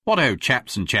What-o,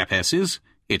 chaps and chapesses,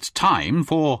 it's time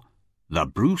for the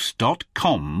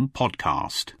Bruce.com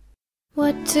podcast.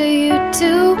 What do you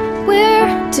do?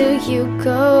 Where do you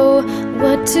go?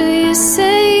 What do you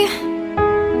say?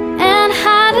 And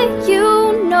how do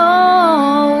you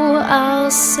know?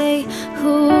 I'll say,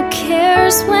 who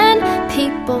cares when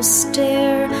people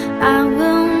stare? I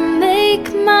will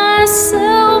make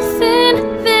myself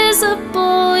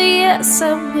invisible. Yes,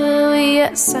 I will.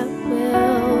 Yes, I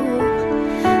will.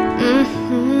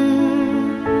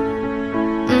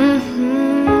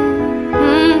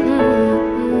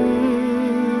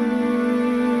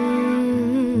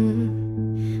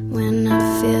 When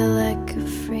I feel like a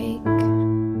freak,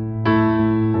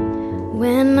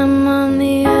 when I'm on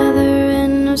the other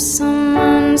end of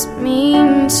someone's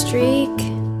mean streak,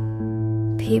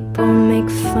 people make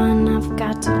fun, I've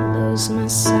got to lose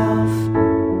myself.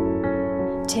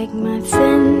 Take my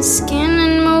thin skin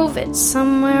and move it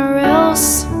somewhere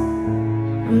else.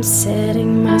 I'm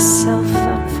setting myself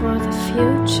up for the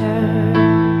future,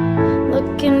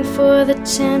 looking for the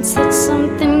chance that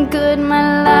something good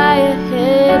might lie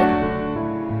ahead.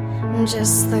 I'm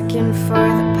just looking for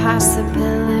the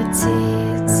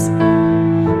possibilities.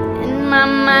 In my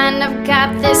mind I've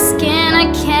got this skin I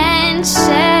can't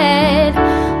shed.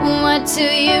 What do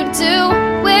you do?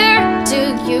 Where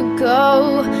do you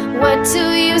go? What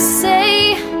do you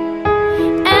say?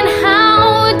 And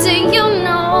how do you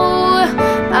know?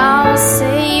 I'll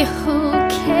say, who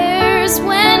cares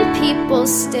when people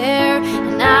stare?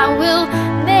 And I will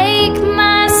make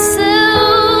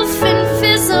myself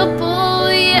invisible.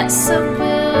 Yes, I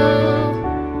will.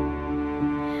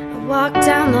 I walk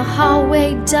down the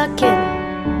hallway ducking,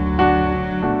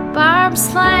 barbs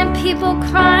flying, people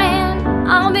crying.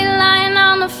 I'll be lying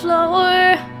on the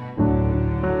floor.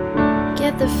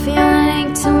 Get the feeling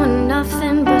ain't doing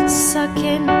nothing but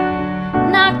sucking.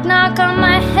 Knock, knock on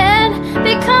my head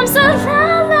becomes a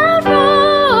loud, loud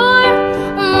roar.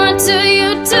 What do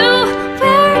you do?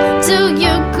 Where do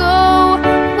you go?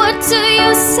 What do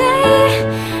you say?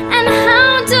 And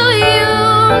how do you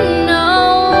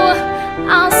know?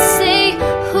 I'll say,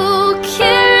 who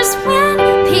cares when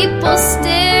people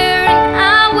stare? And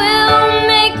I will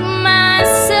make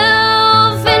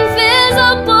myself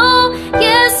invisible.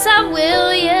 Yes, I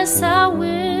will. Yes, I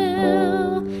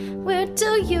will. Where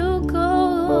do you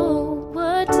go?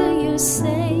 What do you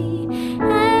say?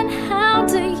 And how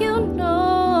do you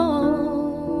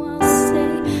know? I'll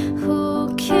say,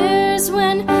 who cares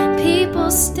when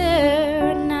people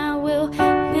stare? And I will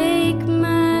make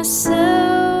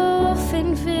myself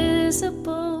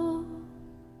invisible.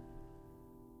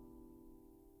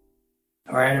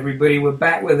 All right, everybody, we're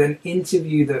back with an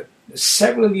interview that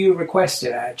several of you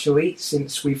requested, actually,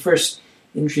 since we first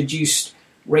introduced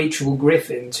Rachel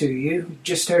Griffin to you.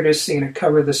 Just heard her sing a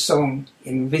cover of the song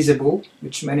Invisible,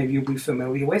 which many of you will be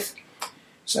familiar with.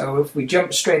 So if we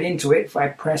jump straight into it, if I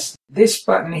press this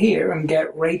button here and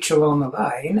get Rachel on the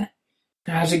line.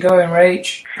 How's it going,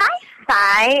 Rach? Hi,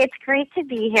 Sai. It's great to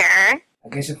be here. I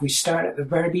guess if we start at the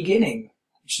very beginning,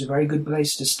 which is a very good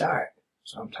place to start,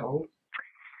 so I'm told.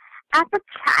 As a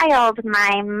child,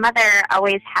 my mother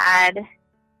always had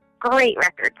great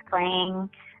records playing.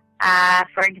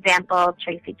 For example,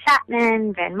 Tracy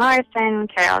Chapman, Van Morrison,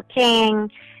 Carole King,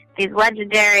 these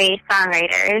legendary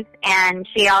songwriters. And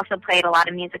she also played a lot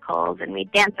of musicals, and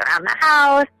we'd dance around the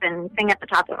house and sing at the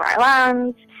top of our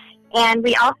lungs. And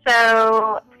we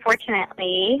also,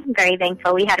 fortunately, very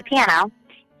thankful, we had a piano.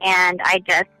 And I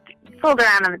just fooled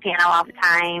around on the piano all the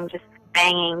time, just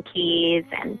banging keys.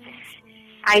 And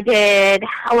I did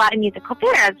a lot of musical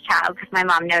theater as a child because my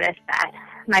mom noticed that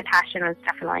my passion was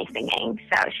definitely singing.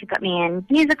 So she put me in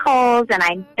musicals, and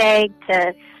I begged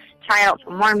to try out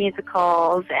for more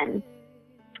musicals. And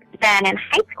then in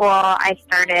high school, I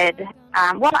started,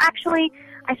 I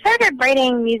started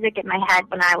writing music in my head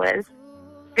when I was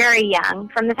very young.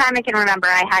 From the time I can remember,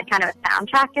 I had kind of a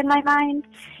soundtrack in my mind.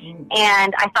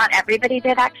 And I thought everybody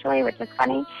did, actually, which is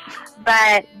funny.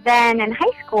 But then in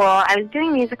high school, I was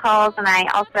doing musicals, and I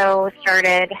also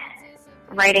started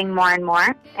writing more and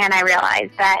more, and I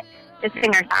realized that the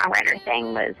singer-songwriter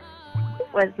thing was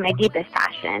my deepest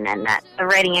passion, and that the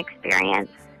writing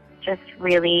experience just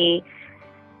really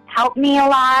helped me a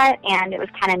lot, and it was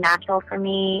kind of natural for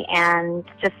me and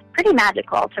just pretty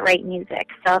magical to write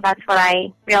music. So that's what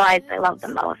I realized I loved the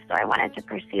most, so I wanted to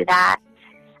pursue that.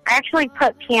 I actually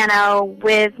put piano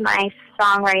with my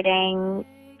songwriting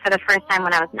for the first time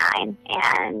when I was 9,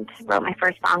 and wrote my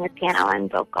first song with piano and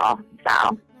vocal.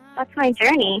 So that's my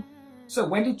journey. So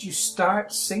when did you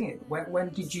start singing? When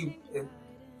did you,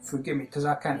 forgive me, because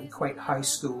I can't equate high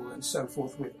school and so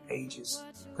forth with ages,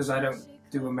 because I don't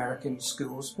do American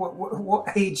schools. What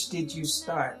age did you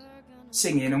start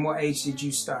singing, and what age did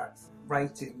you start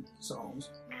writing songs?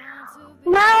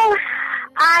 Well,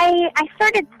 I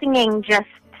started singing just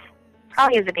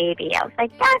probably as a baby. I was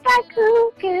like, Gaga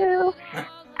Goo Goo.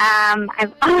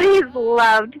 I've always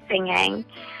loved singing,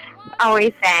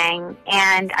 always sang.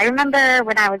 And I remember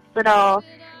when I was little,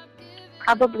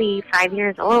 probably 5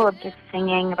 years old, just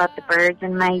singing about the birds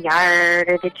in my yard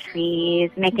or the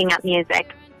trees, making up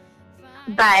music.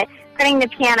 But putting the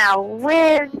piano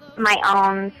with my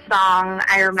own song,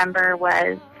 I remember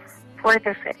was 4th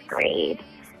or 5th grade.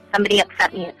 Somebody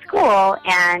upset me at school,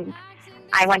 and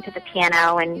I went to the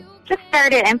piano and just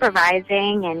started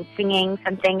improvising and singing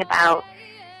something about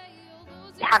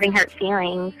having hurt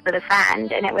feelings with a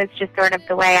friend, and it was just sort of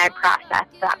the way I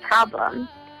processed that problem.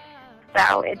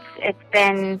 So it's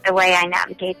been the way I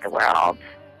navigate the world.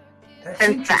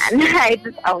 Since then. I've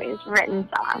just always written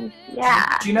songs.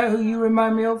 Yeah. Do you know who you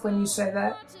remind me of when you say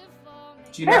that?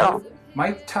 Do you know?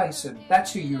 Mike Tyson.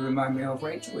 That's who you remind me of,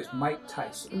 Rachel, is Mike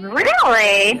Tyson.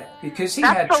 Really? Yeah, because he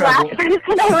That's had the trouble. last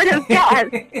person I would have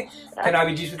guessed. And I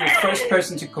would just be the first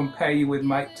person to compare you with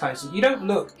Mike Tyson. You don't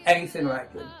look anything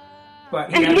like him.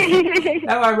 But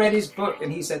I read his book,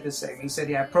 and he said the same. He said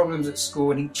he had problems at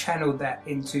school, and he channeled that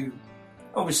into.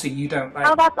 Obviously, you don't like.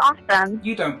 Oh, that's awesome.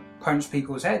 You don't punch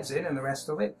people's heads in and the rest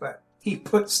of it, but he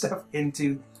put stuff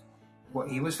into what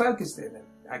he was focused in. And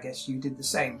I guess you did the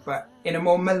same, but in a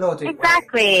more melodic way.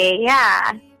 Exactly.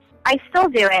 Yeah. I still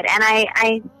do it, and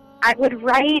I would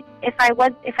write if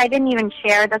I didn't even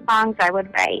share the songs, I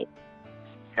would write.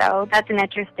 So that's an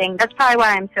interesting. That's probably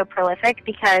why I'm so prolific,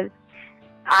 because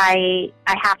I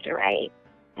have to write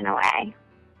in a way.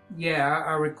 Yeah,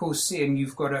 I recall seeing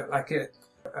you've got a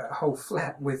whole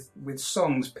flat with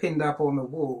songs pinned up on the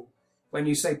wall. When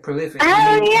you say prolific,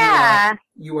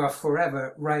 you are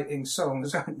forever writing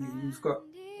songs, aren't you? You've got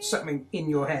something in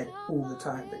your head all the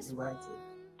time that you write it.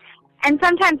 And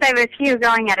sometimes I have a few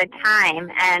going at a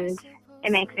time, and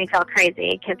it makes me feel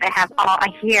crazy because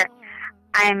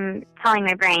I'm telling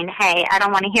my brain, hey, I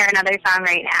don't want to hear another song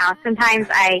right now. Sometimes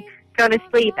I go to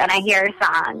sleep and I hear a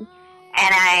song,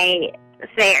 and I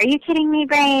say, are you kidding me,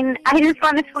 brain? I just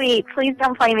want to sleep. Please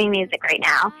don't play me music right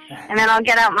now. And then I'll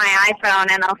get out my iPhone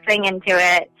and I'll sing into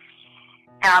it.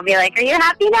 And I'll be like, are you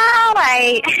happy now?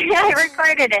 I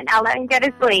recorded it. Now let me go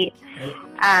to sleep.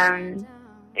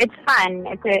 It's fun.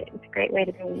 It's a great way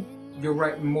to be. You're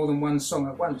writing more than one song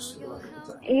at once?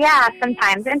 Yeah,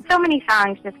 sometimes. And so many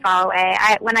songs just fall away.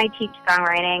 When I teach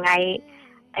songwriting,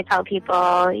 I tell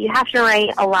people, you have to write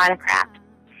a lot of crap.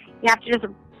 You have to just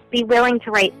be willing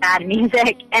to write bad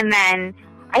music, and then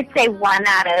I'd say 1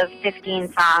 out of 15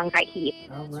 songs I keep.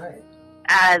 All right.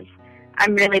 As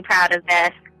I'm really proud of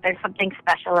this. There's something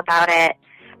special about it.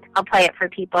 I'll play it for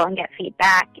people and get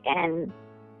feedback, and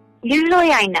usually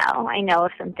I know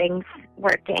if something's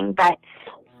working, but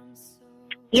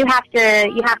you have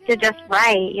to just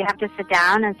write. You have to sit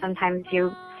down, and sometimes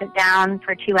you sit down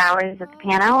for 2 hours at the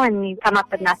piano and you come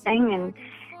up with nothing, and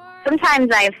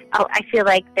sometimes I feel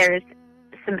like there's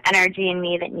some energy in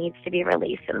me that needs to be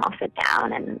released, and I'll sit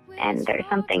down and there's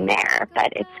something there,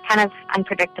 but it's kind of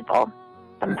unpredictable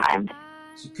sometimes.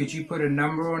 So could you put a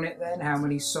number on it then? How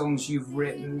many songs you've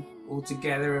written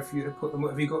altogether, if you were to put them?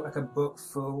 Have you got like a book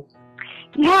full?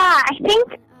 Yeah, I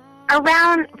think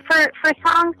around for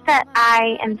songs that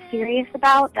I am serious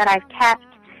about, that I've kept,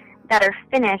 that are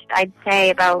finished, I'd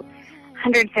say about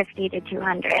 150 to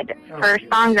 200. Oh, for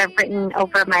songs I've written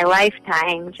over my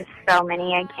lifetime, just so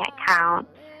many I can't count.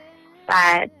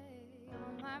 But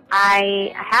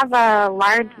I have a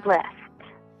large list.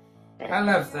 I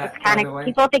love that, it's by the way.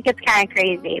 People think it's kind of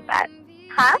crazy, but...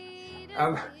 Huh?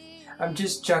 I'm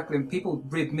just chuckling. People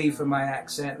rib me for my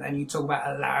accent, and you talk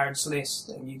about a large list,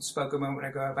 and you spoke a moment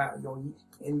ago about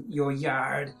your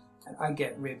yard, and I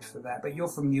get ribbed for that. But you're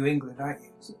from New England, aren't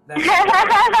you?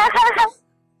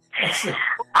 So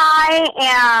I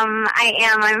am.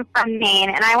 I'm from Maine,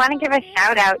 and I want to give a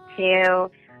shout out to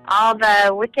all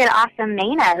the wicked awesome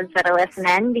Mainas that are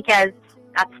listening, because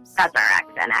that's our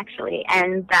accent actually,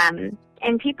 and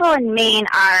people in Maine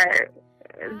are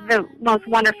the most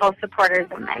wonderful supporters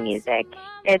of my music.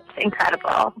 It's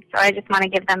incredible. So I just want to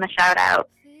give them a shout out.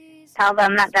 Tell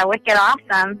them that they're wicked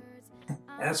awesome.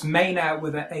 That's Maina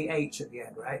with an AH at the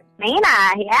end, right?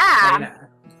 Maina, yeah.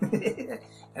 Maina.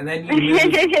 And then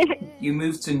you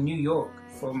moved to New York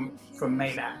from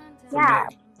Maina. Yeah.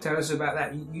 Tell us about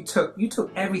that. You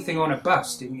took everything on a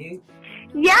bus, didn't you?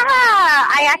 Yeah,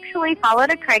 I actually followed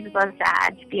a Craigslist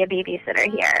ad to be a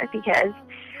babysitter here because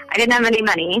I didn't have any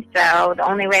money, so the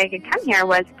only way I could come here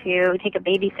was to take a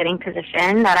babysitting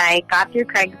position that I got through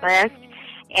Craigslist,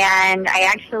 And I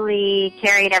actually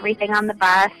carried everything on the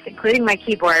bus, including my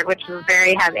keyboard, which was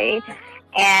very heavy.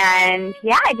 And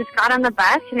yeah, I just got on the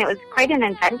bus, and it was quite an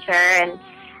adventure. And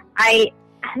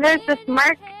there's this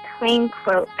Mark Twain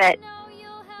quote that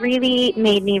really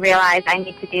made me realize I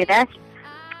need to do this,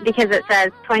 because it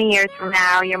says 20 years from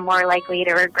now, you're more likely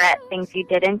to regret things you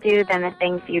didn't do than the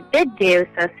things you did do.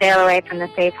 So sail away from the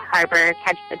safe harbor,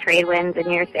 catch the trade winds in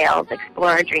your sails,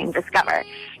 explore, dream, discover.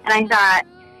 And I thought,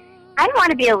 I don't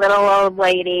want to be a little old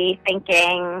lady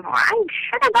thinking, well, I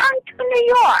should have gone to New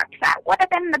York. That would have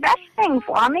been the best thing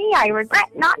for me. I regret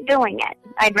not doing it.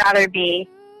 I'd rather be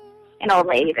an old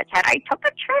lady that said, I took a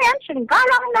chance and got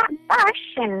on that bus.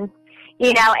 And,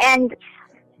 and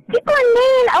people in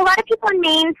Maine, a lot of people in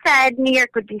Maine said New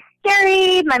York would be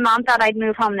scary. My mom thought I'd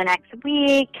move home the next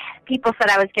week. People said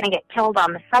I was going to get killed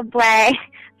on the subway.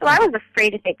 So I was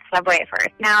afraid to take the subway at first.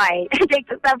 Now I take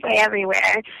the subway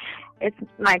everywhere. It's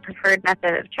my preferred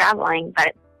method of traveling.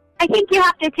 But I think you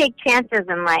have to take chances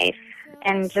in life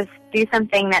and just do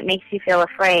something that makes you feel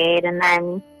afraid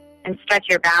and stretch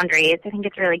your boundaries. I think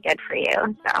it's really good for you.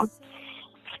 So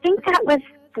I think that was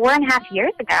 4.5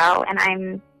 years ago, and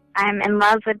I'm in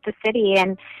love with the city.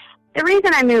 And the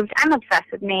reason I moved, I'm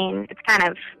obsessed with Maine. It's kind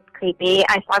of creepy.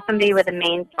 I saw somebody with a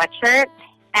Maine sweatshirt,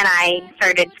 and I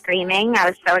started screaming. I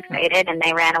was so excited, and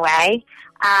they ran away.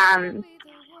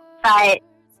 But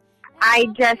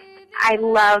I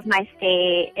love my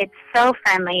state. It's so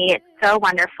friendly. It's so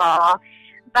wonderful.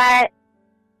 But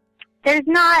it's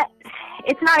not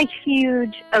a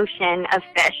huge ocean of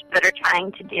fish that are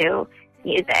trying to do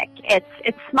music.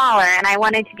 It's smaller, and I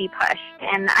wanted to be pushed.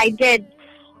 And I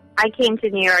came to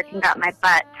New York and got my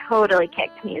butt totally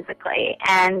kicked musically.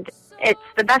 And it's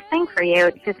the best thing for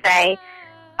you to say,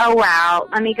 oh, wow,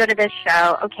 let me go to this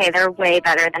show. Okay, they're way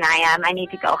better than I am. I need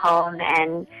to go home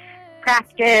and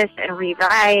practice and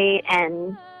rewrite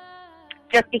and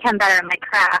just become better at my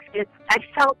craft.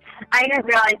 I didn't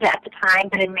realize it at the time,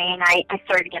 but in Maine I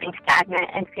started getting stagnant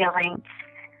and feeling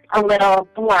a little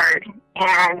bored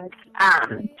and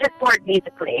just bored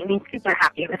musically. I mean, super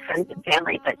happy with friends and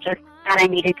family, but just that I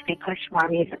needed to be pushed more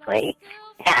musically.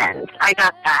 And I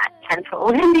got that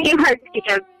tenfold in New York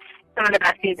because some of the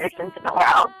best musicians in the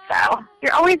world. So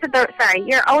you're always at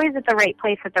the right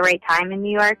place at the right time in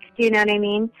New York. Do you know what I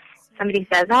mean? Somebody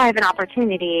says, oh, I have an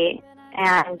opportunity,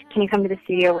 and can you come to the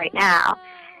studio right now?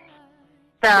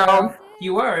 So well,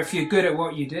 you are if you're good at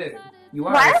what you do. You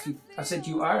are. What? I said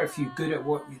you are if you're good at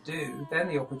what you do. Then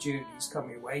the opportunities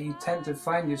come your way. You tend to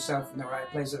find yourself in the right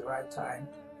place at the right time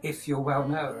if you're well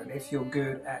known and if you're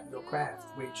good at your craft,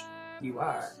 which you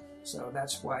are. So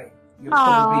that's why you're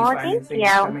probably finding things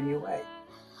coming your way.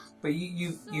 But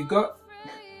you got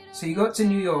to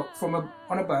New York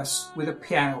on a bus with a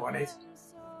piano on it.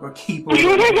 Or a keyboard.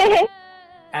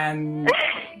 And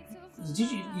did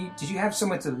you have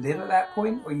somewhere to live at that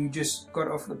point, or you just got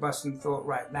off the bus and thought,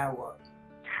 right, now what?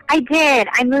 I did.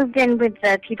 I moved in with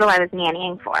the people I was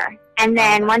nannying for, and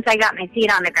then once I got my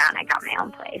feet on the ground, I got my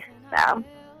own place. So.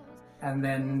 And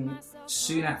then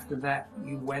soon after that,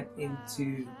 you went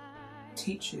into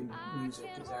teaching music.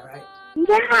 Is that right?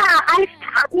 Yeah, I've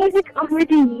taught music over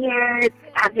the years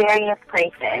at various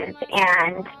places,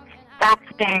 and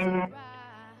that's been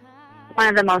one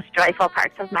of the most joyful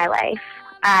parts of my life.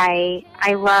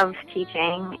 I love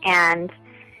teaching, and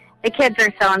the kids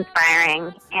are so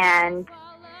inspiring, and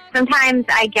sometimes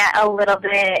I feel a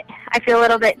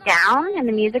little bit down in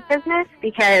the music business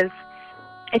because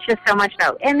it's just so much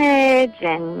about image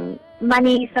and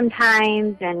money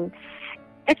sometimes, and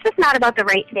it's just not about the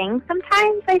right thing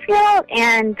sometimes, I feel,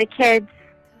 and the kids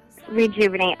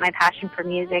rejuvenate my passion for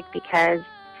music because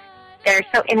they're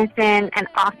so innocent and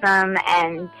awesome,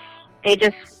 and they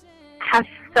just have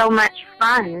so much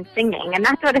fun singing, and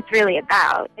that's what it's really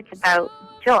about. It's about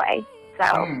joy.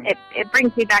 So it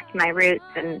brings me back to my roots,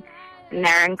 and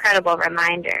they're incredible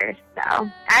reminders. So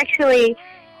actually,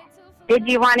 did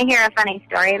you want to hear a funny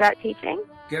story about teaching?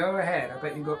 Go ahead. I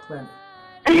bet you've got plenty.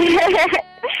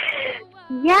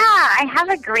 Yeah, I have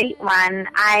a great one.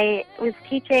 I was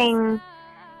teaching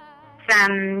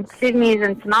some Sudanese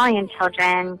and Somalian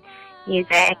children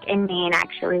music in Maine,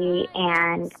 actually,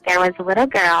 and there was a little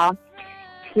girl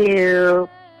who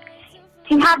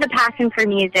had the passion for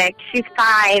music. She's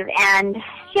 5, and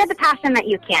she had the passion that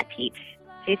you can't teach.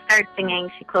 She starts singing,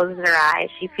 she closes her eyes,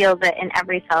 she feels it in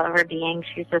every cell of her being.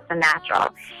 She's just a natural,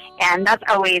 and that's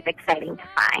always exciting to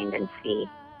find and see.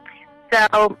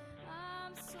 So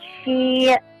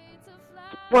she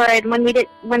would,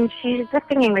 when she was just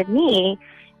singing with me,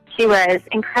 she was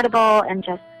incredible and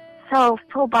just so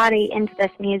full body into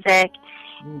this music.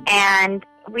 And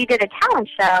we did a talent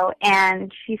show,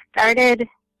 and she started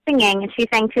singing, and she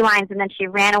sang 2 lines, and then she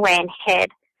ran away and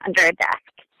hid under a desk.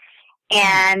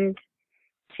 And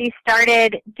she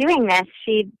started doing this.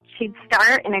 She'd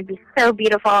start, and it'd be so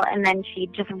beautiful, and then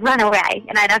she'd just run away,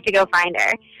 and I'd have to go find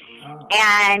her. Oh.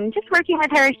 And just working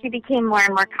with her, she became more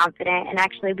and more confident, and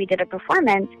actually we did a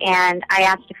performance, and I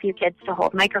asked a few kids to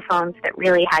hold microphones that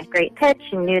really had great pitch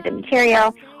and knew the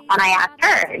material, and I asked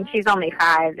her, and she's only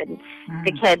 5, and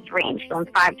the kids ranged from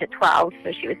 5 to 12,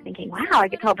 so she was thinking, wow, I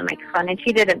could hold the microphone, and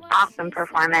she did an awesome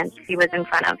performance. She was in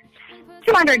front of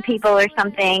 200 people or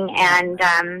something,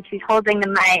 and she's holding the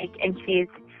mic, and she's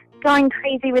going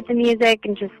crazy with the music,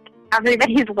 and just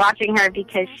everybody's watching her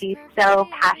because she's so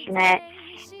passionate.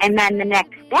 And then the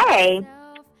next day,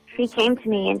 she came to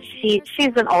me, and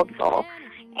she's an old soul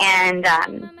and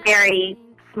very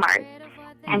smart.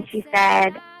 And she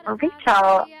said, well,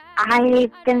 Rachel,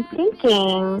 I've been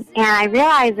thinking, and I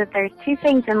realize that there's 2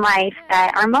 things in life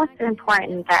that are most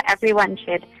important that everyone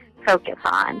should focus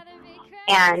on.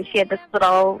 And she had this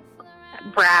little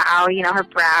brow, her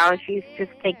brow. She's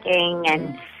just thinking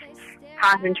and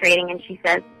concentrating, and she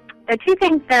says, there are 2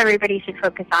 things that everybody should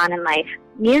focus on in life,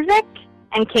 music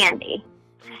and candy.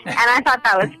 And I thought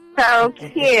that was so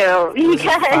cute.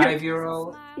 Because,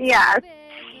 5-year-old? Yes.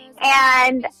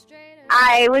 And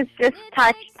I was just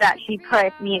touched that she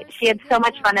had so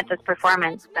much fun at this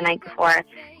performance the night before.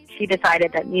 She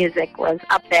decided that music was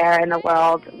up there in the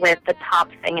world with the top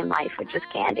thing in life, which is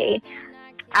candy.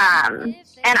 And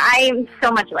I'm so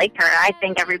much like her. I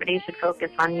think everybody should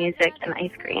focus on music and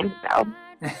ice cream. So.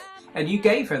 And you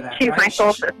gave her that, She's right? my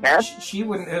soul sister. She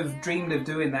wouldn't have dreamed of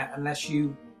doing that unless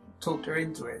you talked her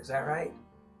into it. Is that right?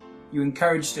 You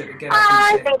encouraged her to get up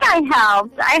and sing. I think I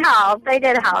helped. I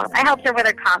did help. I helped her with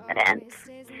her confidence.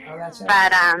 Oh, that's it.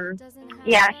 But,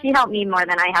 yeah, she helped me more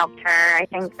than I helped her. I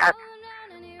think that's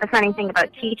the funny thing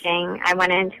about teaching. I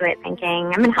went into it thinking,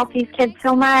 I'm going to help these kids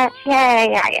so much.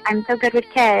 Yay, I'm so good with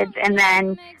kids. And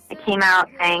then I came out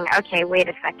saying, okay, wait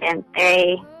a second.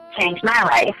 They changed my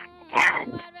life.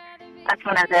 And that's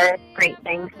one of the great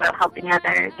things about helping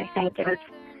others. I think it was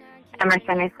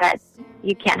Emerson who said,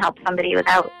 you can't help somebody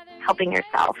without helping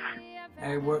yourself.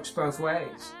 And it works both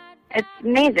ways. It's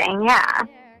amazing, yeah.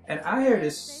 And I heard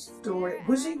a story.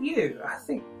 Was it you? I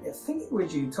think it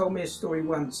was you. You told me a story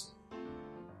once.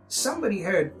 Somebody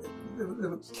heard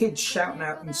the kids shouting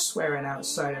out and swearing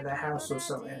outside of their house or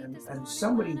something, and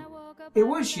somebody, it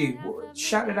was you,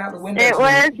 shouted out the window. It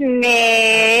was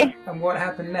me. And what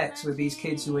happened next with these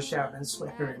kids who were shouting and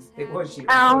swearing? It was you.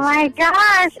 Oh my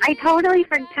gosh, I totally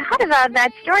forgot about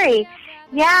that story.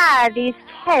 Yeah, these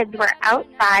kids were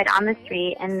outside on the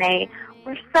street, and they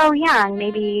were so young,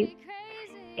 maybe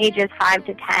ages 5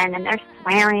 to 10, and they're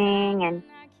swearing, and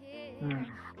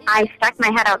I stuck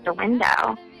my head out the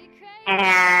window,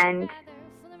 and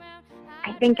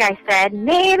I think I said,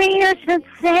 maybe you should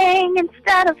sing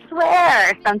instead of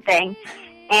swear, or something,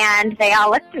 and they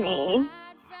all looked at me,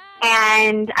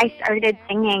 and I started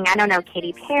singing, I don't know,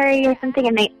 Katy Perry or something,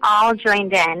 and they all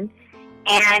joined in,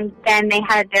 and then they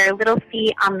had their little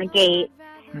feet on the gate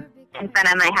in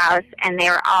front of my house, and they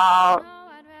were all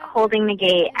holding the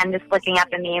gate and just looking up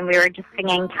at me, and we were just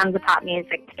singing tons of pop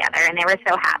music together, and they were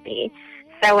so happy.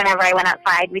 So whenever I went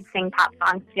outside, we'd sing pop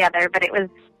songs together, but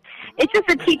it's just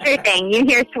a teacher thing. You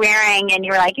hear swearing, and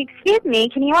you're like, excuse me,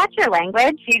 can you watch your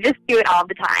language? You just do it all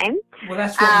the time. Well,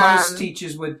 that's what most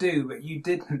teachers would do, but you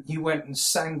didn't. You went and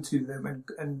sang to them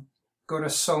and got a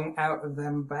song out of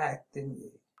them back, didn't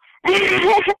you?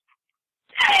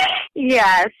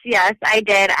 Yes, I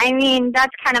did. I mean,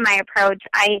 that's kind of my approach.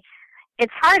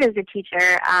 It's hard as a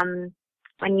teacher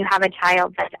when you have a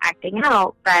child that's acting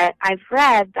out, but I've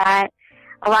read that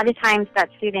a lot of times that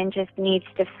student just needs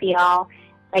to feel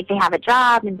like they have a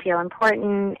job and feel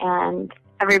important, and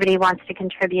everybody wants to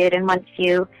contribute, and once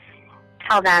you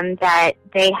tell them that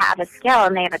they have a skill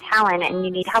and they have a talent and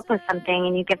you need help with something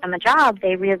and you give them a job,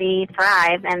 they really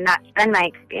thrive, and that's been my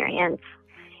experience.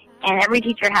 And every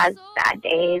teacher has bad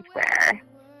days where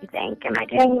you think, am I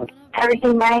doing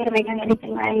everything right? Am I doing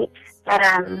anything right? But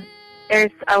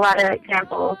there's a lot of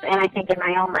examples, and I think in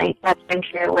my own life that's been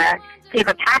true, where if you have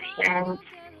a passion,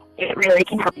 it really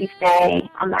can help you stay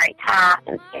on the right path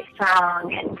and stay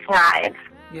strong and thrive.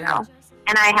 Yeah. You know?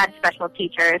 And I had special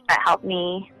teachers that helped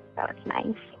me, so it's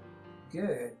nice.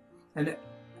 Good. And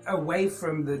away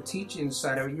from the teaching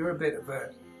side, you're a bit of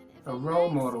a role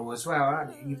model as well,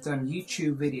 aren't you? You've done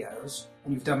YouTube videos,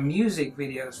 and you've done music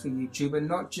videos for YouTube, and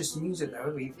not just music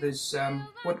though. There's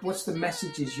what's the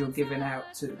messages you're giving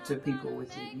out to people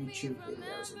with your YouTube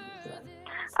videos that you've done?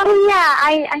 Oh yeah,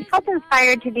 I felt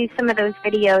inspired to do some of those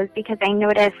videos because I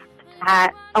noticed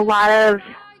that a lot of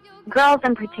girls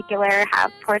in particular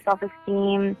have poor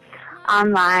self-esteem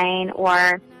online,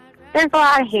 or there's a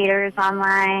lot of haters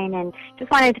online, and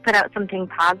just wanted to put out something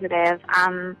positive.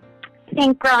 I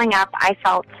think growing up I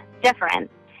felt different,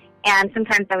 and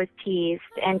sometimes I was teased,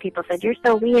 and people said, you're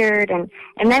so weird, and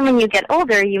then when you get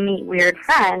older, you meet weird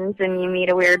friends, and you meet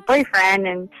a weird boyfriend,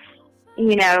 and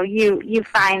you know, you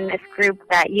find this group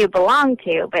that you belong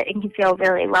to, but it can feel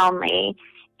really lonely.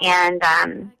 And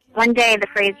one day the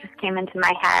phrase just came into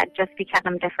my head, just because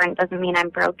I'm different doesn't mean I'm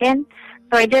broken.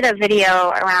 So I did a video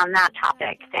around that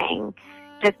topic saying,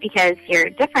 just because you're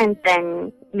different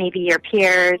than maybe your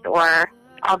peers or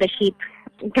all the sheep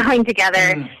going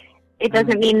together, it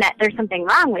doesn't mean that there's something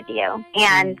wrong with you.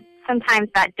 And sometimes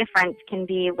that difference can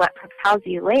be what propels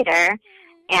you later.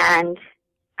 And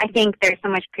I think there's so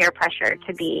much peer pressure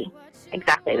to be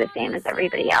exactly the same as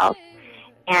everybody else,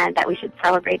 and that we should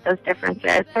celebrate those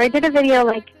differences. So I did a video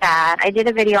like that. I did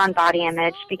a video on body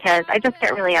image because I just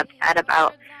get really upset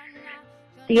about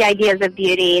the ideas of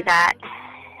beauty that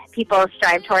people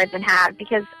strive towards and have,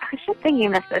 because I was just thinking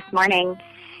this morning.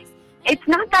 It's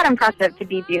not that impressive to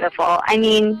be beautiful. I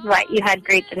mean, what, you had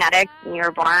great genetics and you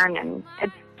were born, and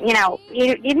it's, you know,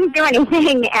 you didn't do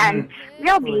anything. And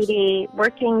real beauty,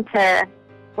 working to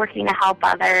help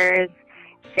others,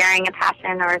 sharing a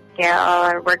passion or a skill,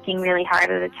 or working really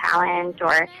hard at a talent,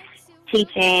 or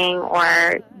teaching,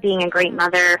 or being a great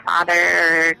mother, father,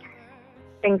 or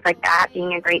things like that,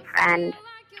 being a great friend.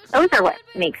 Those are what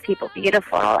makes people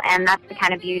beautiful, and that's the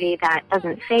kind of beauty that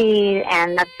doesn't fade,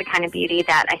 and that's the kind of beauty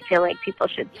that I feel like people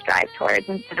should strive towards,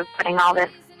 instead of putting all this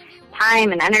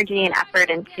time and energy and effort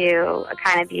into a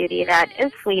kind of beauty that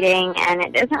is fleeting, and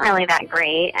it isn't really that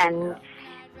great. And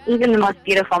even the most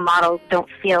beautiful models don't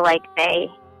feel like they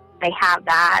have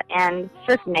that, and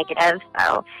it's just negative.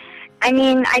 So, I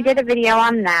mean, I did a video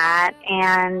on that,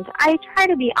 and I try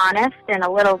to be honest and a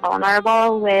little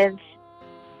vulnerable with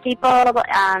people,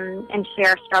 and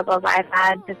share struggles I've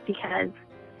had, just because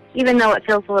even though it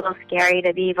feels a little scary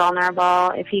to be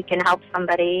vulnerable, if you can help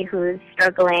somebody who's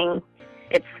struggling,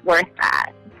 it's worth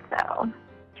that. So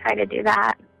try to do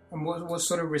that. And what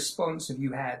sort of response have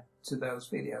you had to those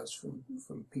videos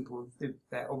from people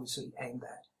that obviously aimed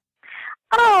at?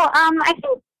 I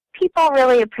think people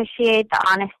really appreciate the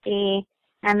honesty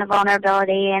and the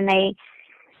vulnerability, and they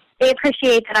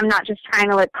appreciate that I'm not just trying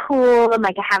to look cool and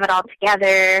like I have it all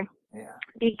together. Yeah.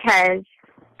 Because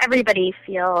everybody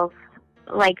feels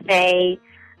like they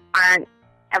aren't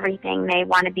everything they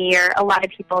want to be, or a lot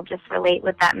of people just relate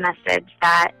with that message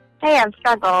that, hey, I've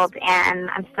struggled and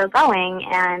I'm still going,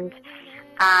 and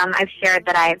I've shared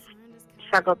that I've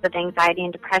struggled with anxiety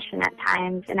and depression at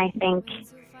times, and I think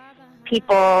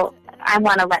I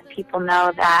want to let people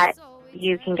know that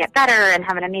you can get better and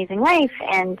have an amazing life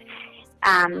and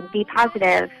be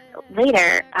positive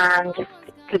later, just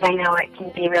because I know it can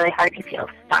be really hard to feel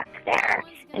stuck there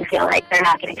and feel like they're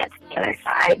not going to get to the other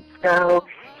side. So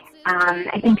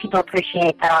I think people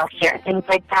appreciate that I'll share things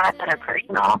like that are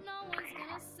personal.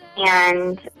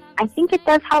 And I think it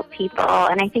does help people,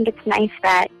 and I think it's nice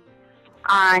that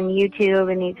on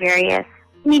YouTube and these various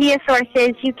media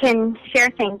sources you can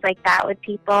share things like that with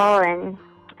people, and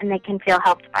they can feel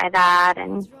helped by that.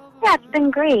 And yeah, it's been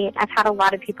great. I've had a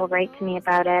lot of people write to me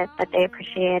about it, that they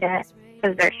appreciate it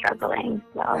because they're struggling.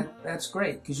 So that's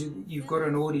great, because you've got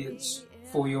an audience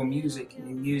for your music, and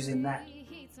you're using that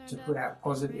to put out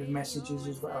positive messages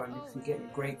as well. And if you're getting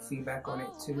great feedback on it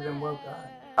too, then well done.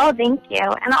 Oh, thank you.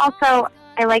 And also,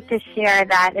 I like to share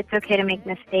that it's okay to make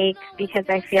mistakes, because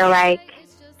I feel like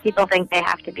people think they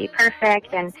have to be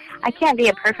perfect, and I can't be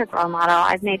a perfect role model.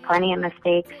 I've made plenty of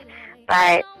mistakes,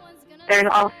 but there's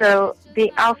also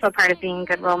part of being a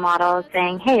good role model is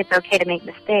saying, hey, it's okay to make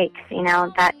mistakes. You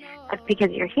know, that's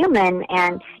because you're human,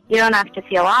 and you don't have to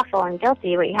feel awful and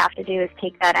guilty. What you have to do is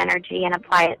take that energy and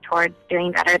apply it towards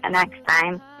doing better the next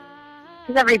time,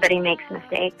 because everybody makes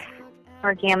mistakes.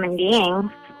 We're human beings.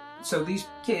 So these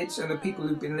kids and the people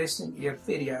who've been listening to your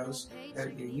videos, your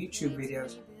YouTube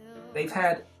videos, they've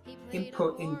had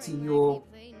input into your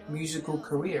musical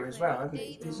career as well, haven't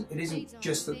they? It isn't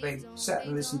just that they've sat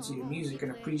and listened to your music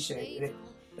and appreciated it.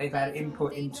 They've had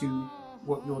input into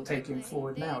what you're taking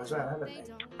forward now as well, haven't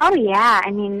they? Oh, yeah. I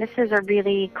mean, this is a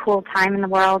really cool time in the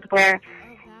world where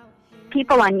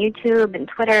people on YouTube and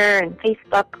Twitter and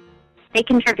Facebook, they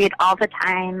contribute all the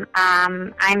time.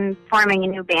 I'm forming a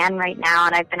new band right now,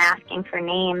 and I've been asking for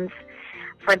names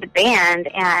for the band,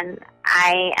 and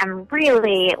I am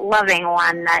really loving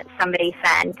one that somebody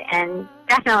sent and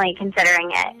definitely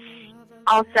considering it.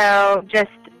 Also, just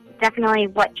definitely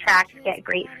what tracks get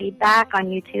great feedback on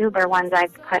YouTube are ones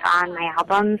I've put on my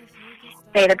albums.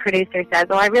 say the producer says,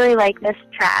 "Oh, I really like this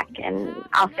track," and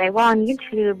I'll say, "Well, on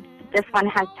YouTube, this one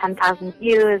has 10,000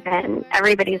 views, and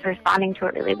everybody's responding to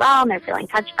it really well, and they're feeling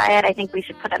touched by it. I think we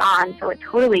should put it on." So it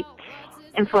totally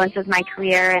influences my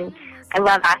career, and I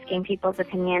love asking people's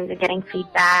opinions and getting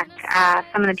feedback.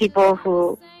 Some of the people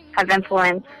who have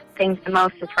influenced things the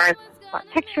most as far as what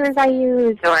pictures I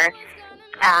use or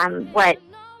what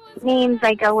names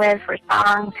I go with for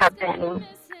songs have been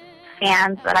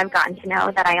fans that I've gotten to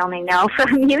know that I only know from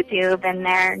YouTube, and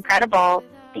they're incredible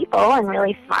people and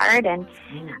really smart, and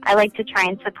I like to try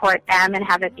and support them and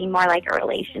have it be more like a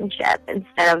relationship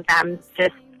instead of them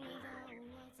just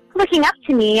looking up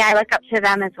to me. I look up to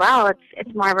them as well.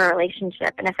 It's more of a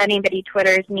relationship, and if anybody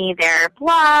Twitters me their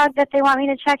blog that they want me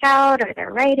to check out, or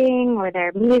their writing, or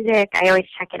their music, I always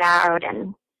check it out,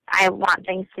 and I want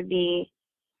things to be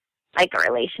like a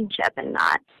relationship and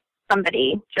not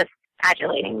somebody just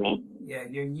adulating me. Yeah,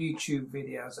 your YouTube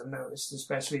videos, I've noticed,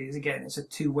 especially, is again, it's a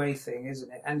two-way thing,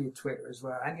 isn't it? And your Twitter as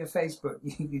well, and your Facebook.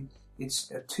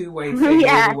 It's a two-way thing.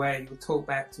 Yeah. Either way, you'll talk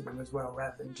back to them as well,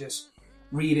 rather than just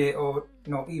read it or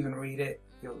not even read it.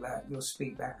 You'll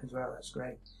speak back as well. That's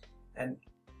great. And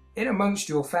in amongst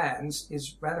your fans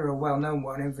is rather a well-known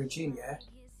one in Virginia,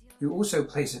 who also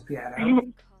plays the piano.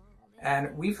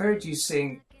 And we've heard you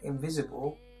sing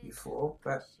Invisible before,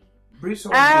 but Bruce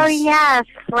Hornsby's, yes,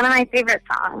 one of my favorite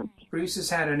songs. Bruce has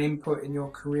had an input in your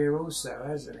career also,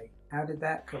 hasn't he? How did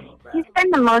that come about? He's been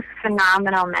the most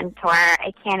phenomenal mentor.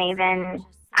 I can't even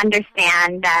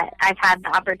understand that I've had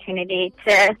the opportunity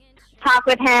to talk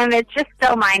with him. It's just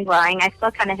so mind-blowing. I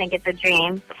still kind of think it's a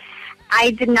dream.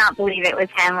 I did not believe it was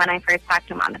him when I first talked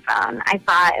to him on the phone. I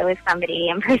thought it was somebody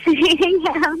impersonating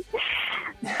him.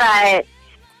 But,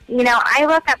 I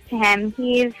look up to him.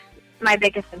 He's my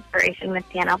biggest inspiration with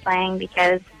piano playing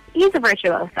because he's a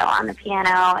virtuoso on the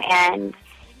piano, and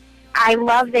I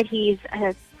love that he's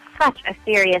such a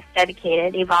serious,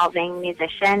 dedicated, evolving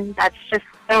musician. That's just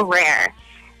so rare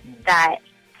that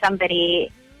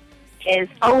somebody is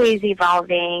always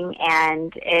evolving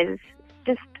and is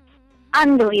just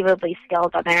unbelievably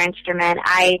skilled on their instrument.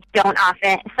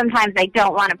 Sometimes I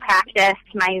don't want to practice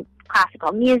my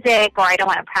classical music, or I don't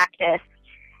want to practice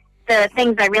the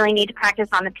things I really need to practice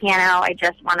on the piano. I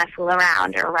just want to fool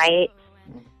around or write.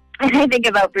 And I think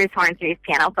about Bruce Hornsby's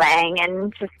piano playing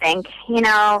and just think,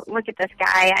 look at this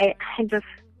guy. I just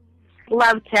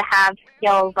love to have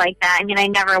skills like that. I mean, I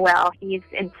never will. He's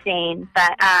insane.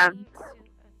 But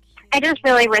I just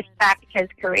really respect his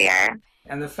career.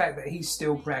 And the fact that he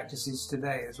still practices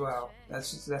today as well.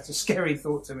 That's a scary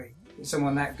thought to me.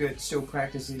 Someone that good still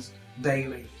practices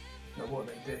daily at what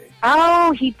they do.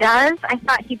 Oh, he does? I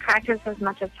thought he practiced as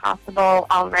much as possible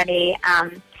already.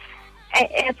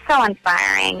 It's so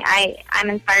inspiring. I'm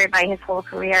inspired by his whole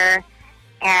career,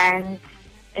 and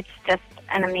it's just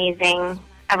an amazing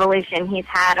evolution he's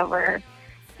had over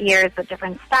years with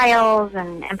different styles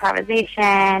and improvisation,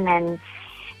 and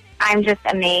I'm just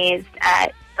amazed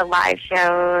at the live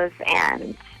shows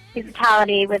and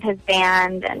musicality with his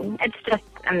band, and it's just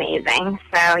amazing.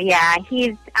 So yeah,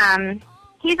 he's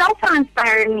also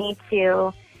inspired me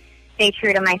to stay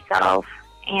true to myself,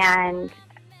 and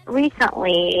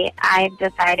recently I've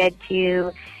decided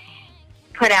to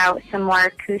put out some more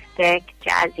acoustic,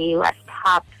 jazzy, less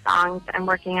pop songs that I'm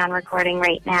working on recording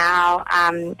right now,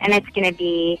 and it's going to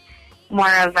be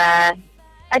more of a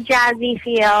jazzy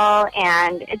feel,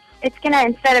 and it's going to,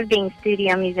 instead of being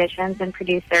studio musicians and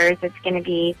producers, it's going to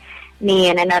be me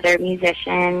and another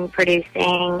musician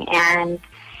producing, and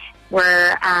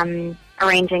we're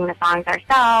arranging the songs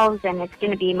ourselves, and it's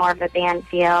going to be more of a band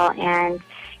feel, and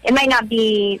it might not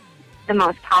be the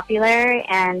most popular,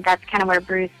 and that's kind of where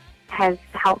Bruce has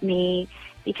helped me,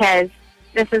 because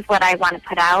this is what I want to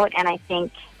put out, and I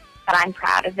think that I'm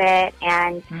proud of it,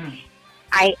 and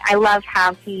I love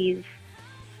how he's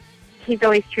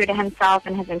always true to himself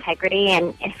and his integrity,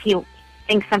 and if he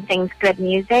thinks something's good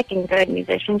music and good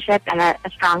musicianship and a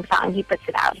strong song, he puts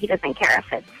it out. He doesn't care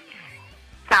if it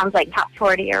sounds like top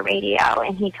 40 or radio,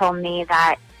 and he told me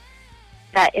that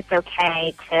it's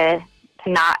okay to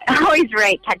not always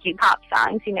write catchy pop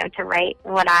songs, to write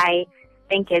what I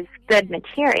think is good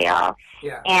material.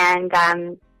 Yeah. And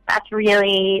that's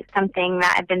really something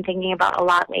that I've been thinking about a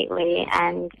lot lately,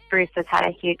 and Bruce has had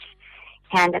a huge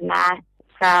hand in that.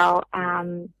 So,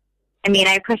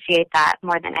 I appreciate that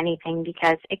more than anything,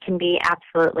 because it can be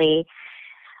absolutely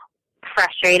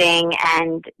frustrating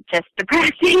and just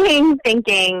depressing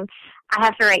thinking I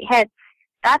have to write hits.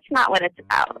 That's not what it's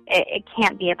about. It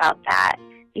can't be about that,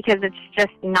 because it's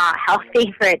just not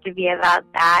healthy for it to be about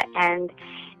that, and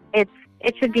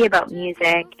it should be about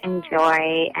music and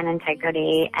joy and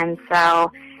integrity. And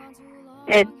so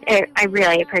I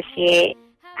really appreciate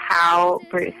how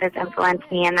Bruce has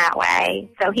influenced me in that way.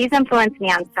 So he's influenced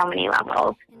me on so many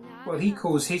levels. Well, he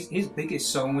calls his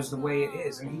biggest song was The Way It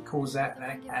Is, and he calls that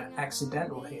an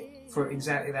accidental hit for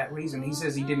exactly that reason. He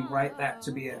says he didn't write that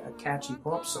to be a catchy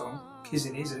pop song, because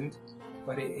it isn't,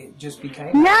 but it just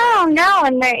became... No,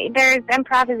 and there's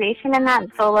improvisation in that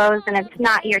and solos, and it's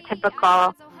not your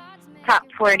typical top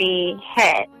 40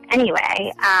 hit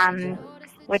anyway,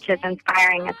 which is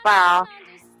inspiring as well.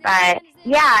 But,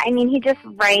 yeah, I mean, he just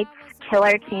writes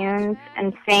killer tunes,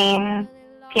 insane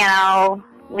piano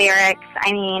lyrics,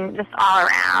 I mean, just all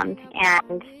around,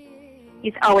 and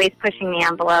he's always pushing the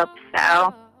envelope,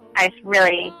 so I just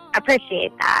really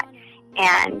appreciate that.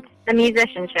 And the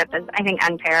musicianship is, I think,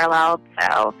 unparalleled,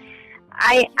 so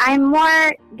I'm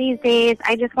more, these days,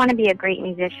 I just want to be a great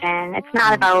musician. It's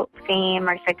not about fame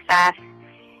or success.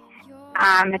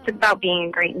 It's about being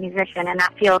a great musician, and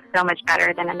that feels so much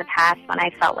better than in the past when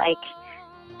I felt like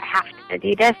I have to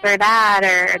do this or that,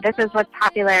 or this is what's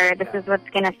popular, this is what's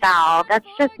going to sell. That's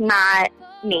just not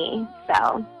me,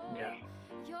 so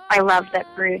I love that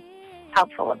Bruce is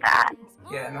helpful with that.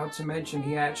 Yeah, not to mention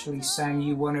he actually sang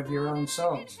you one of your own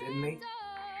songs, didn't he?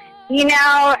 You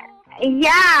know,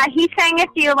 yeah, he sang a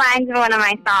few lines of one of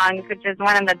my songs, which is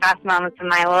one of the best moments of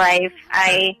my life.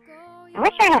 I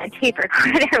wish I had a tape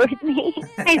recorder with me.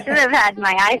 I should have had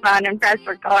my iPhone and pressed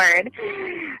record.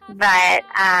 But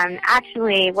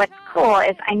actually, what's cool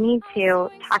is I need to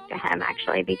talk to him,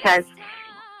 actually, because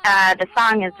the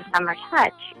song is The Summer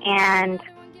Touch, and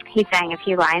he sang a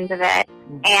few lines of it,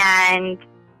 and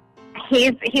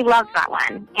he loves that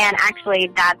one. And actually,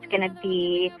 that's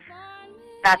the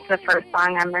first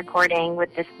song I'm recording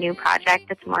with this new project.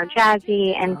 It's more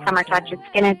jazzy, and Summer Touch, it's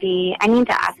going to be, I need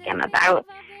to ask him about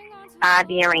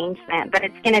the arrangement, but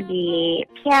it's going to be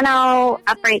piano,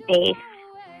 upright bass,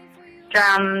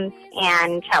 drums,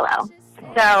 and cello.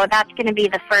 So that's going to be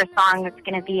the first song that's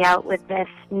going to be out with this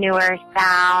newer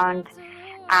sound,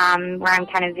 where I'm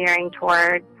kind of veering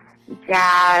toward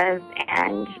jazz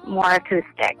and more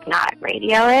acoustic, not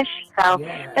radio-ish. So,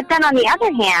 but then on the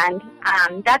other hand,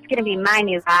 that's going to be my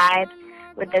new vibe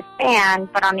with this band,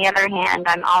 but on the other hand,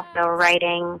 I'm also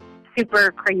writing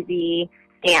super crazy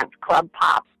dance club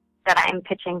pop that I'm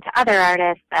pitching to other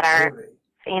artists that are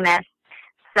famous.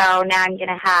 So now I'm going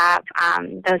to have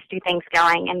those two things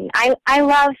going. And I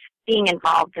love being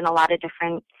involved in a lot of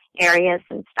different areas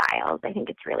and styles. I think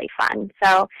it's really fun.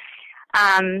 So,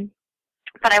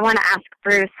 but I want to ask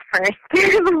Bruce first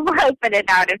before I put it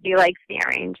out if he likes the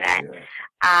arrangement.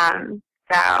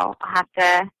 So I'll have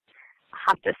to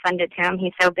send it to him.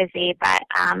 He's so busy, but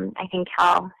I think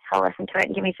he'll listen to it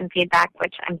and give me some feedback,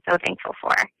 which I'm so thankful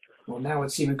for. Well, now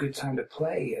would seem a good time to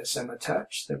play Summer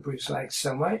Touch that Bruce likes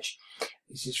so much.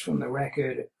 This is from the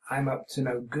record I'm Up to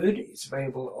No Good. It's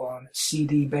available on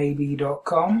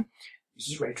cdbaby.com. This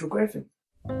is Rachel Griffin.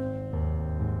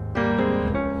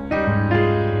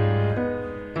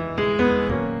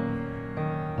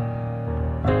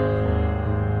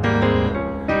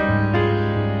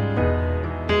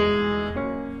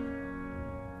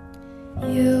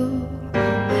 You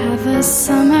have a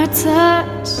summer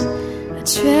touch, a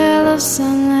trail of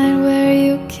sunlight where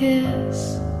you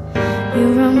kiss. You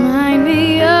remind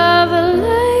me of a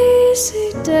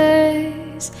lazy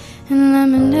days and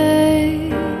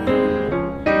lemonade.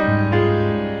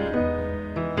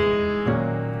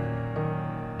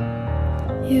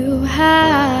 You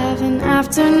have an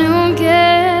afternoon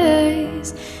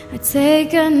gaze. I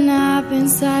take a nap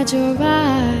inside your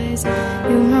eyes.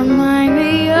 You remind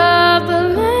me of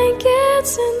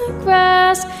blankets in the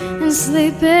grass and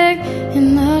sleeping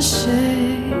in the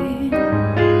shade.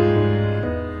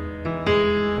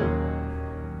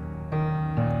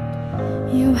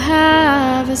 You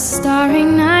have a starry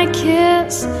night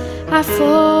kiss. I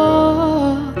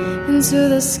fall into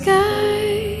the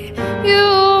sky.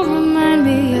 You remind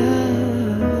me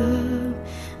of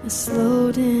a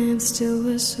slow dance to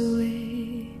a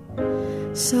sweet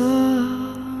song.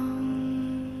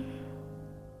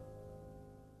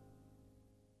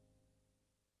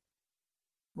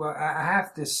 Well, I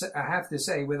have to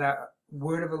say, without a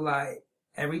word of a lie,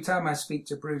 every time I speak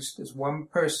to Bruce, there's one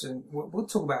person, we'll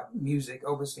talk about music,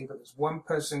 obviously, but there's one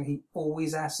person he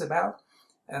always asks about,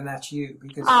 and that's you,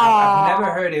 because I've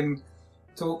never heard him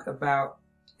talk about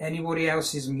anybody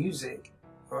else's music,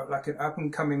 or like an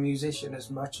up-and-coming musician,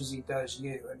 as much as he does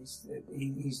you, and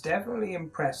he's definitely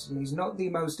impressed, and he's not the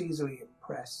most easily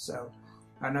impressed, so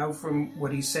I know from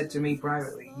what he said to me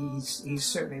privately, he's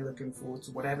certainly looking forward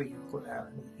to whatever you put out,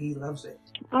 and he loves it.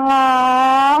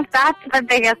 Oh, that's the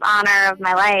biggest honor of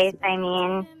my life. I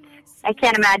mean, I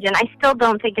can't imagine. I still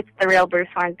don't think it's the real Bruce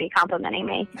Hornsby complimenting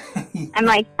me. I'm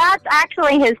like, that's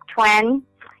actually his twin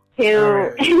who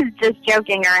is just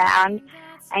joking around.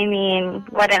 I mean,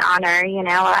 what an honor, you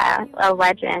know, a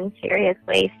legend,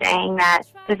 seriously, saying that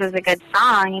this is a good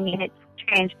song. I mean, it's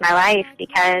changed my life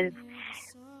because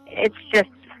it's just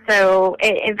so,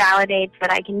 it validates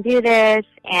that I can do this,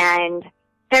 and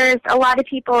there's a lot of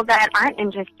people that aren't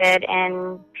interested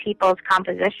in people's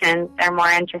compositions. They're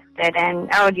more interested in,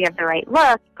 oh, do you have the right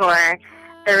look, or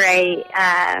the right,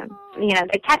 you know,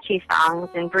 the catchy songs,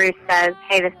 and Bruce says,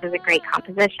 hey, this is a great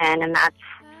composition, and that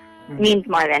means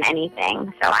more than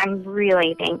anything. So I'm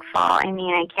really thankful. I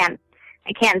mean, I can't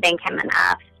thank him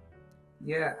enough.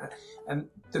 Yeah, and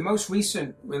the most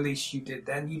recent release you did,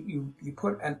 then you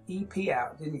put an EP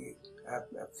out, didn't you, a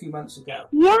few months ago?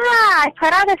 Yeah, I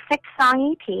put out a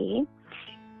 6-song EP,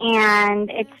 and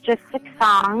it's just 6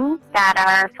 songs that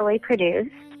are fully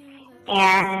produced.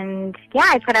 And yeah,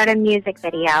 I put out a music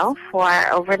video for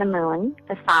Over the Moon,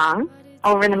 the song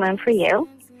Over the Moon for You,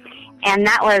 and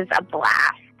that was a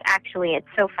blast. Actually, it's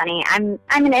so funny. I'm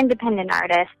an independent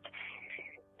artist,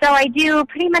 so I do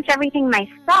pretty much everything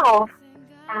myself.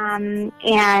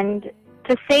 And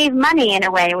to save money, in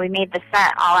a way, we made the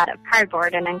set all out of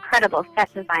cardboard. An incredible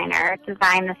set designer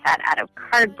designed the set out of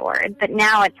cardboard. But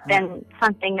now it's been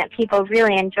something that people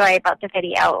really enjoy about the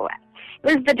video.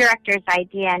 It was the director's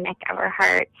idea, Nick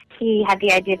Everhart. He had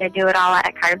the idea to do it all out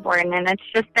of cardboard, and it's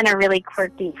just been a really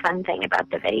quirky, fun thing about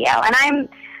the video. And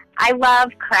I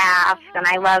love crafts, and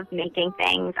I love making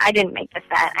things. I didn't make the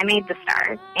set. I made the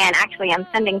stars. And actually, I'm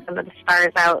sending some of the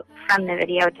stars out from the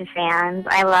video to fans.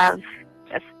 I love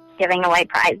just giving away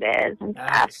prizes and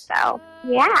stuff. So,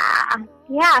 yeah.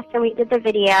 So we did the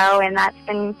video, and that's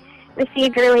been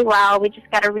received really well. We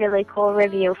just got a really cool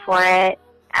review for it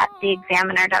at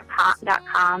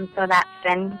theexaminer.com, so that's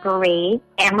been great.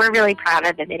 And we're really proud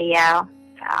of the video.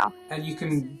 So. And you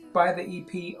can buy the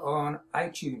EP on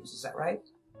iTunes, is that right?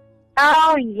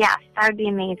 Oh, yes, that would be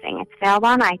amazing. It's available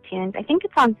on iTunes. I think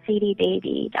it's on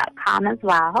cdbaby.com as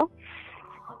well.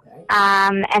 Okay.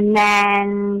 And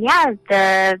then, yeah,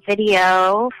 the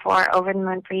video for Over the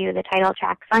Moon for You, the title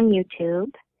track's on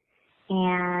YouTube.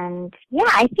 And, yeah,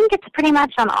 I think it's pretty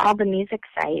much on all the music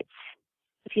sites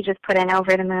if you just put in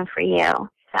Over the Moon for You.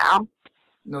 So,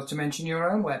 not to mention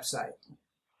your own website.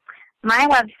 My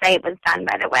website was done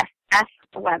by the best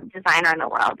web designer in the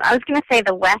world. I was going to say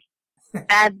the West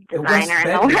bed designer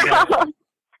in the world.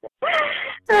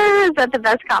 Is that the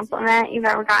best compliment you've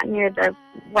ever gotten? You're the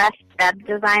West bed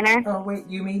designer? Oh, wait,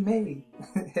 you mean me?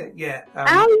 Yeah.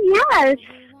 Oh, yes.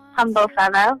 Humble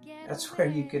fellow. That's where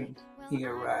you can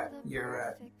hear or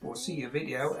see your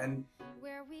video and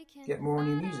get more on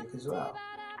your music as well.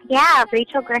 Yeah,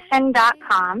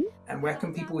 RachelGriffin.com. And where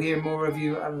can people hear more of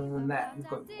you other than that? You've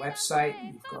got your website,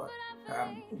 you've got,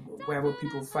 where will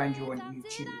people find you on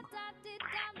YouTube?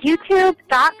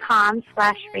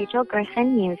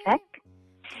 YouTube.com/RachelGriffinMusic.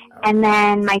 And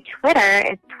then my Twitter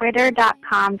is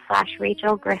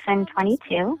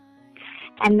Twitter.com/RachelGriffin22.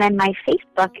 And then my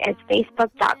Facebook is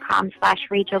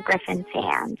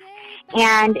Facebook.com/RachelGriffinFans.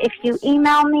 And if you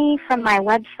email me from my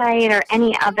website or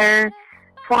any other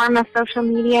form of social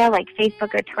media like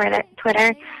Facebook or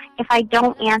Twitter, if I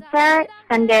don't answer,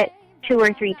 send it 2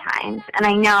 or 3 times. And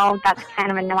I know that's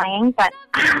kind of annoying, but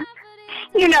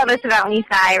you know this about me,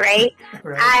 Sai, right?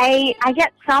 Right. I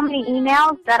get so many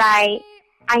emails that I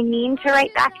mean to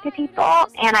write back to people,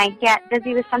 and I get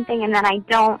busy with something, and then I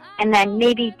don't, and then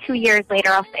maybe 2 years later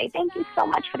I'll say, thank you so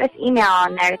much for this email,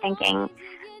 and they're thinking,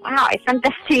 wow, I sent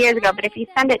this 2 years ago, but if you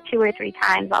send it 2 or 3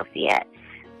 times, I'll see it.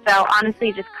 So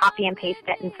honestly, just copy and paste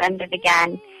it and send it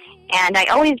again. And I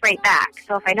always write back.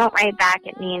 So if I don't write back,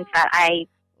 it means that I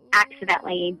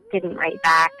accidentally didn't write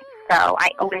back. So I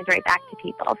always write back to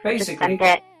people. So basically, just send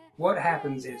it. What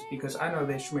happens is, because I know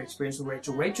this from experience with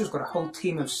Rachel, Rachel's got a whole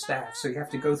team of staff, so you have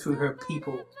to go through her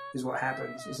people, is what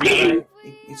happens. Isn't that right?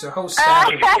 It's a whole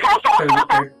staff of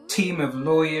her team of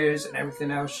lawyers and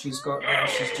everything else she's got there.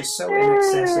 She's just so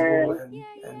inaccessible and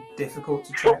difficult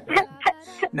to track down.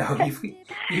 No,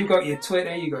 you've got your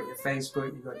Twitter, you've got your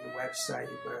Facebook, you've got your website,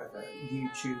 you've got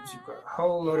YouTube, you've got a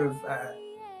whole lot of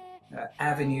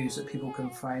avenues that people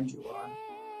can find you on.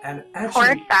 And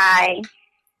actually, poor Sai.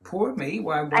 Poor me.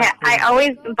 Why? I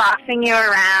always bossing you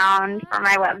around for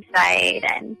my website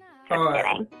and just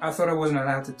kidding. I thought I wasn't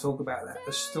allowed to talk about that.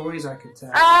 The stories I could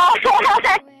tell. Oh.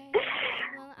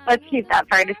 Let's keep that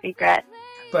part a secret.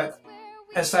 But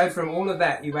aside from all of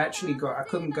that, you've actually got, I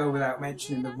couldn't go without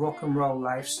mentioning the rock and roll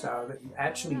lifestyle that you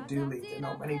actually do lead that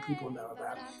not many people know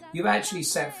about. You've actually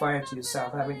set fire to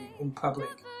yourself, haven't you, in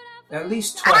public? At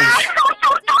least twice.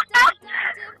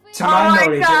 To my my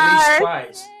knowledge, at gosh. least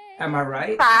twice. Am I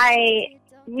right?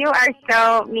 You are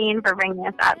so mean for bringing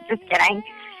this up. Just kidding.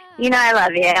 You know I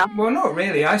love you. Well, not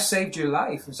really. I saved your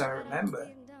life, as I remember.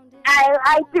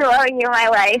 I do owe you my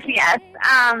life, yes.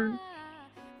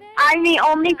 I'm the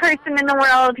only person in the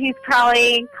world who's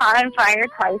probably caught on fire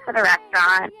twice at a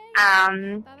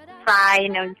restaurant. Fry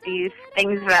knows these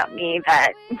things about me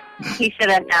that he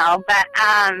shouldn't know. But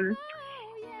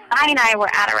Fry and I were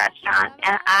at a restaurant,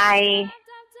 and I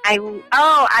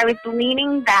was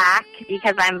leaning back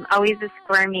because I'm always a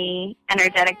squirmy,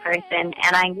 energetic person,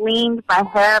 and I leaned my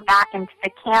hair back into the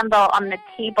candle on the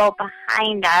table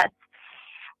behind us,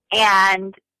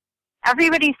 and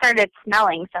everybody started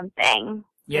smelling something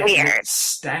Yes, weird. It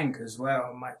stank as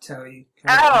well, I might tell you.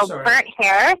 Oh, Sorry. burnt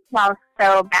hair smells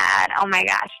so bad. Oh my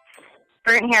gosh.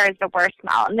 Burnt hair is the worst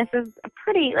smell. And this is a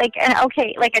pretty, like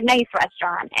a nice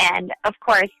restaurant. And of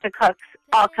course, the cooks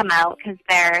all come out because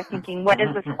they're thinking, what is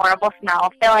this horrible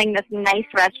smell filling this nice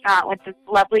restaurant with this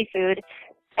lovely food?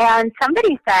 And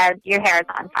somebody said, your hair is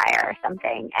on fire or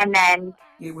something. And then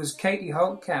It was Katie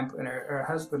Holtkamp and her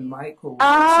husband Michael.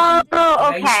 Oh,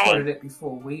 They okay. spotted it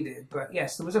before we did. But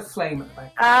yes, there was a flame at the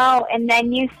back. Oh, and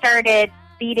then you started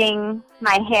beating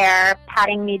my hair,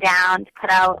 patting me down to put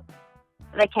out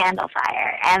the candle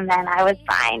fire, and then I was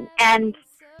fine. And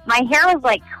my hair was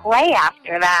like clay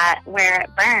after that, where it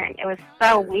burned. It was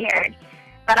so weird.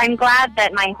 But I'm glad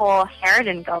that my whole hair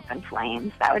didn't go up in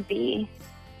flames. That would be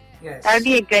Yes.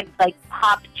 a good like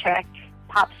pop star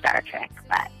trick.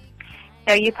 But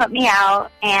so you put me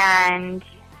out, and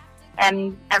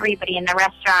everybody in the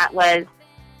restaurant was,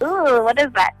 ooh, what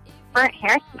is that burnt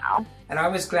hair smell? And I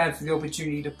was glad for the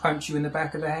opportunity to punch you in the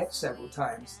back of the head several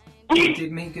times. It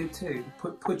did me good too.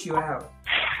 Put you out.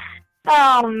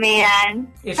 Oh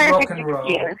man, It's perfect rock and roll.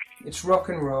 excuse. It's rock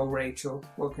and roll, Rachel.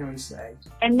 What can we say?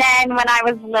 And then when I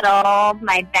was little,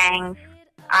 my bangs,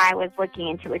 I was looking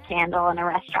into a candle in a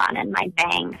restaurant, and my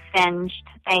bangs singed.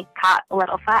 They caught a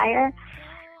little fire.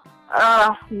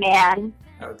 Oh man,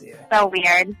 Oh dear. so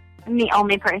weird. I'm the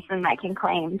only person that can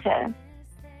claim to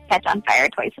catch on fire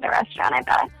twice at a restaurant, I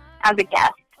bet, as a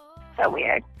guest. So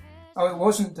weird. Oh, it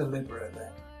wasn't deliberate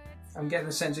then. I'm getting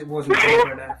the sense it wasn't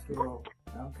deliberate after all.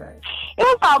 Okay. It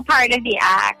was all part of the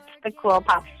act, the cool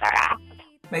pop star act.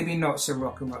 Maybe not so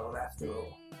rock and roll after all.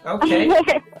 Okay.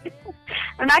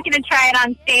 I'm not going to try it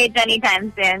on stage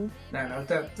anytime soon. No,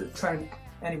 don't try.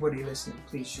 Anybody listening,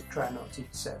 please should try not to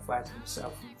set fire to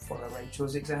himself and follow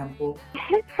Rachel's example.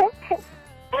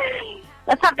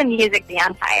 Let's have the music be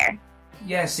on fire.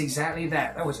 Yes, exactly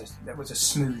that. That was a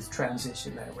smooth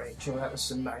transition there, Rachel. That was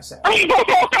some nice acting.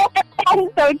 I'm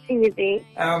so cheesy.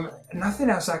 Nothing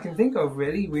else I can think of,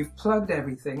 really. We've plugged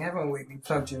everything, haven't we? We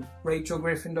plugged your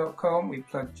RachelGriffin.com, we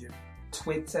plugged your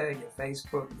Twitter, your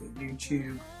Facebook, your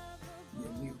YouTube,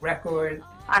 your new record.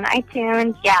 On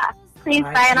iTunes, yeah. Please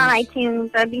On buy it on iTunes.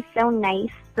 iTunes. That'd be so nice.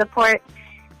 Support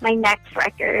my next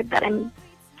record that I'm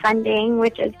funding,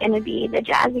 which is going to be the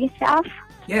jazzy stuff.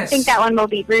 Yes. I think that one will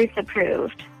be Bruce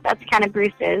approved. That's kind of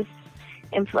Bruce's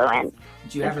influence.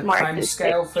 Do you have It's a more time acoustic,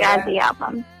 scale for jazzy that?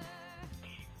 album.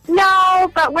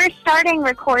 No, but we're starting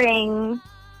recording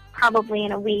probably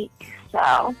in a week,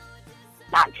 so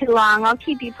not too long. I'll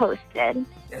keep you posted.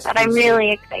 Yes, But I'm please.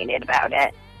 really excited about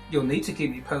it. You'll need to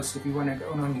keep me posted if you want to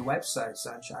go on your website,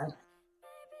 Sunshine.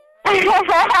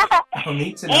 I'll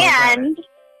need to know about it. And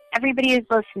everybody who's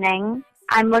listening,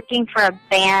 I'm looking for a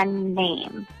band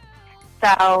name.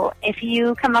 So if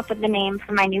you come up with the name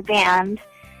for my new band,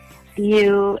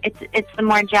 it's the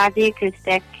more jazzy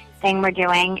acoustic thing we're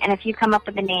doing. And if you come up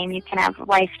with a name, you can have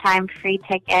lifetime free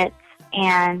tickets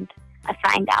and a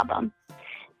signed album.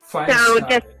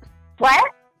 Firestarter.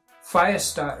 What?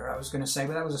 Firestarter, I was going to say,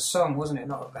 but that was a song, wasn't it?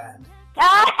 Not a band.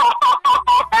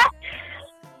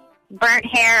 Burnt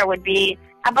Hair would be,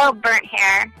 how about Burnt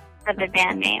Hair for the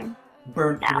band name?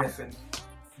 Burnt No. Griffin.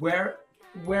 Where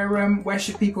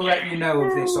should people let you know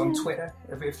of this on Twitter?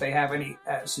 If they have any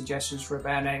suggestions for a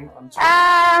band name on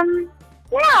Twitter?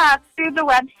 Yeah, through the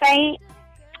website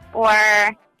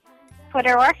or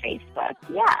Twitter or Facebook.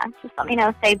 Yeah, just let me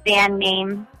know, say band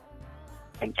name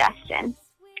suggestion,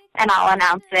 and I'll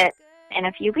announce it in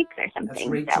a few weeks or That's something.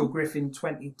 Rachel So. Griffin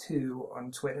 22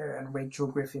 on Twitter and Rachel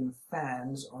Griffin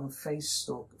Fans on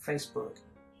Facebook.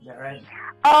 Is that right?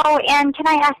 Oh, and can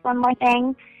I ask one more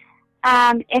thing?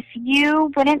 If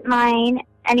you wouldn't mind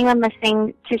anyone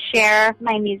listening to share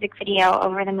my music video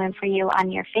Over the Moon for You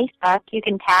on your Facebook, you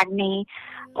can tag me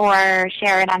or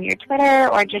share it on your Twitter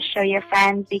or just show your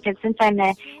friends, because since I'm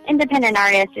an independent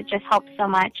artist, it just helps so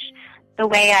much the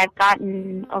way I've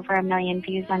gotten over 1 million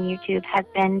views on YouTube has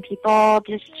been people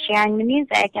just sharing the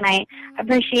music, and I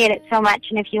appreciate it so much.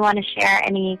 And if you want to share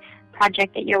any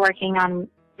project that you're working on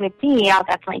with me, I'll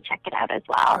definitely check it out as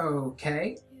well.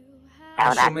 Okay. So I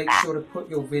shall that's make that. sure to put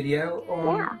your video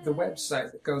on the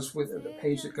website that goes with it, the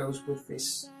page that goes with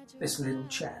this little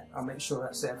chat. I'll make sure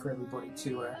that's there for everybody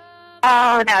to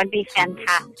Oh, that would be listen to.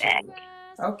 fantastic.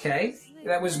 Okay.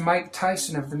 That was Mike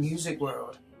Tyson of the music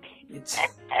world. It's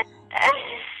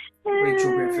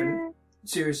Rachel Griffin.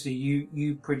 Seriously,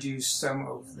 you produce some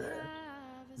of the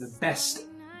best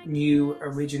new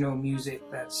original music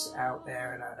that's out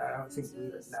there, and I don't think we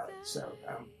would know it. So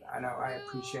I know I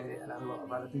appreciate it, and a lot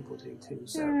of other people do too.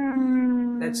 So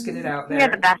let's get it out there. You're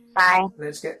the best, Cy.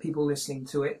 Let's get people listening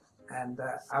to it, and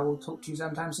I will talk to you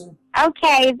sometime soon.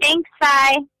 Okay, thanks,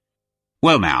 Cy.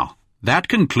 Well now, that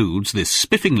concludes this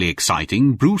spiffingly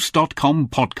exciting Bruce.com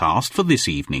podcast for this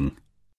evening.